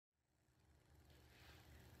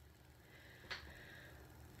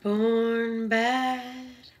Born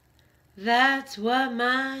bad, that's what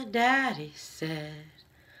my daddy said.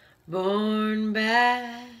 Born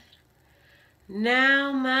bad,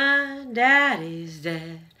 now my daddy's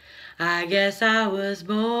dead. I guess I was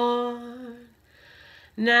born,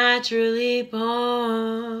 naturally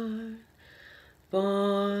born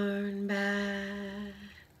bad.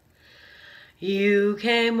 You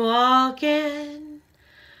came walking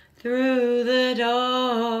through the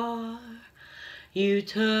door. You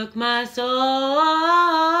took my soul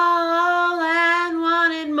and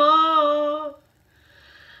wanted more.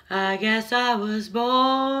 I guess I was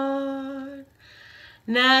born,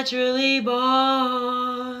 naturally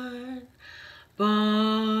born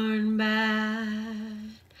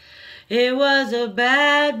bad. It was a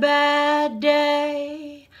bad, bad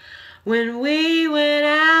day when we went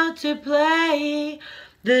out to play.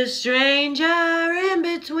 The stranger in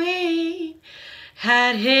between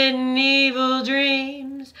had hidden evil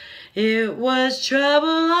dreams. It was trouble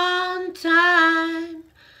on time,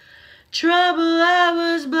 trouble. I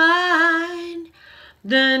was blind.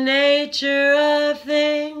 The nature of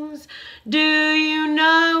things, do you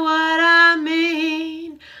know what I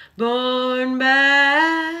mean? Born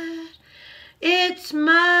bad, it's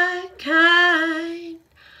my kind.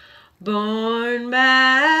 Born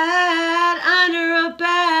bad, under a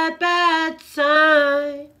bad, bad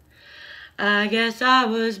sign. I guess I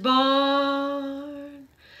was born,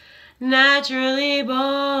 naturally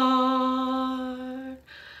born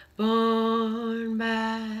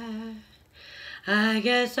bad. I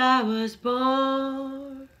guess I was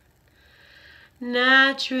born,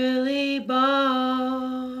 naturally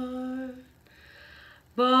born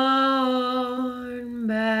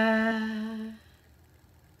bad.